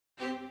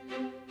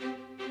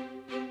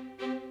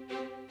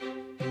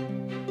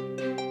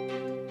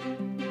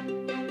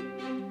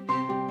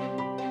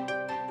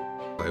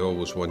I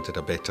always wanted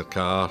a better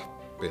car,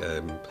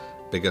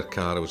 bigger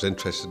car. I was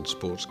interested in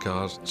sports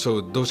cars.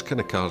 So those kind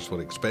of cars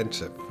were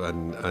expensive,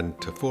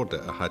 and to afford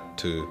it I had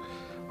to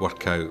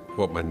work out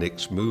what my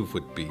next move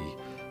would be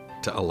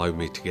to allow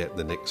me to get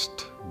the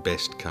next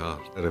best car.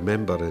 I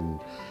remember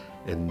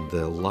in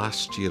the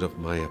last year of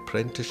my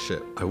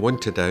apprenticeship, I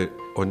wanted out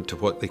onto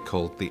what they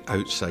called the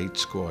outside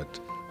squad.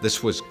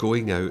 This was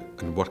going out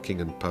and working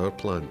in power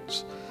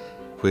plants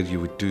where you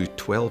would do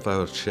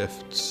 12-hour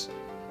shifts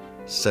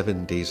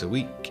 7 days a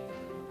week,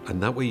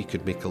 and that way you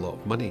could make a lot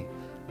of money.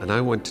 And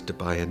I wanted to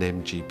buy an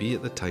MGB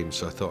at the time,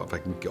 so I thought if I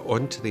can get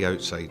onto the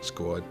outside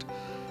squad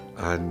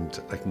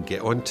and I can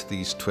get onto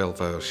these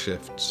 12-hour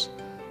shifts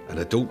and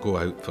I don't go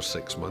out for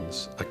 6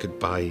 months, I could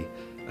buy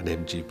an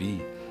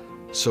MGB.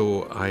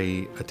 So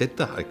I did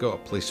that. I got a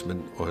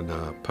placement on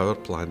a power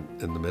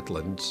plant in the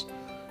Midlands.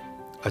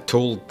 I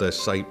told the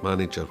site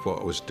manager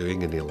what I was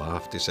doing and he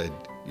laughed. He said,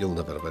 "You'll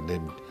never have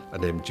an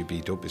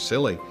MGB, don't be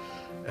silly."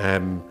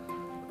 And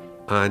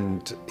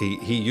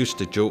he used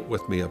to joke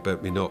with me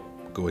about me not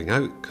going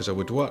out because I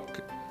would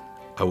work,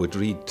 I would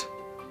read,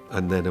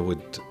 and then I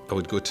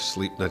would go to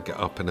sleep, and I'd get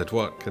up and I'd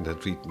work and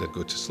I'd read and I'd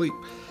go to sleep.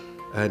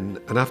 And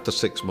after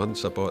 6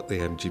 months I bought the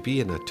MGB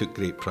and I took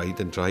great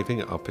pride in driving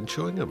it up and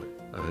showing him it.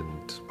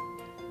 And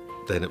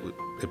then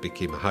it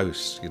became a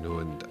house, you know,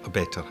 and a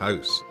better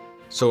house.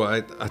 So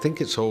I think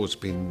it's always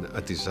been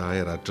a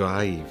desire, a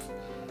drive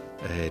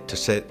to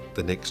set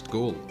the next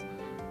goal.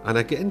 And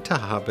I get into a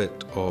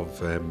habit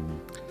of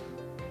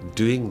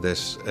doing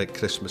this at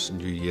Christmas and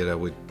New Year. I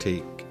would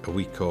take a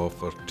week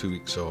off or 2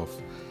 weeks off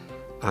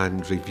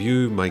and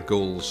review my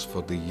goals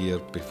for the year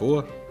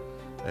before,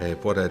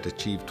 what I'd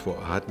achieved, what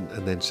I hadn't,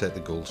 and then set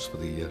the goals for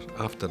the year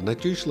after. And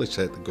I'd usually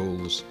set the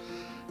goals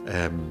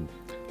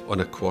on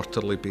a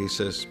quarterly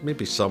basis,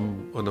 maybe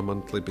some on a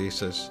monthly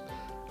basis,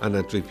 and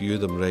I'd review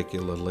them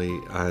regularly.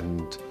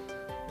 And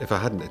if I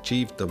hadn't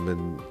achieved them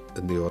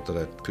in the order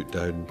I'd put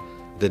down,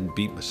 I didn't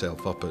beat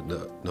myself up at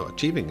not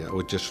achieving it. I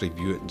would just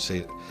review it and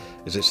say,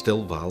 is it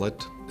still valid?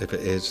 If it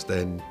is,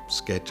 then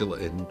schedule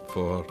it in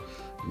for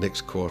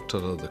next quarter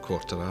or the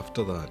quarter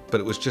after that.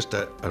 But it was just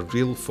a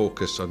real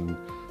focus on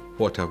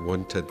what I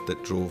wanted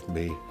that drove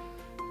me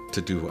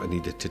to do what I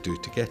needed to do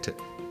to get it.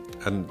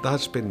 And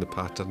that's been the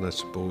pattern, I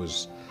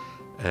suppose,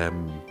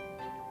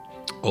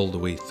 all the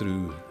way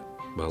through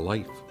my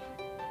life.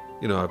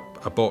 You know,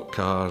 I bought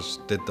cars,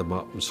 did them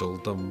up and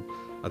sold them.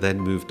 I then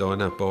moved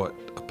on, I bought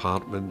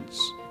apartments,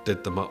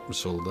 did them up and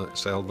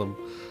sell them.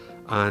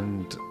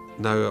 And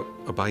now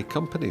I buy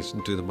companies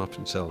and do them up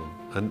and sell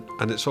them.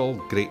 And it's all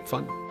great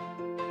fun.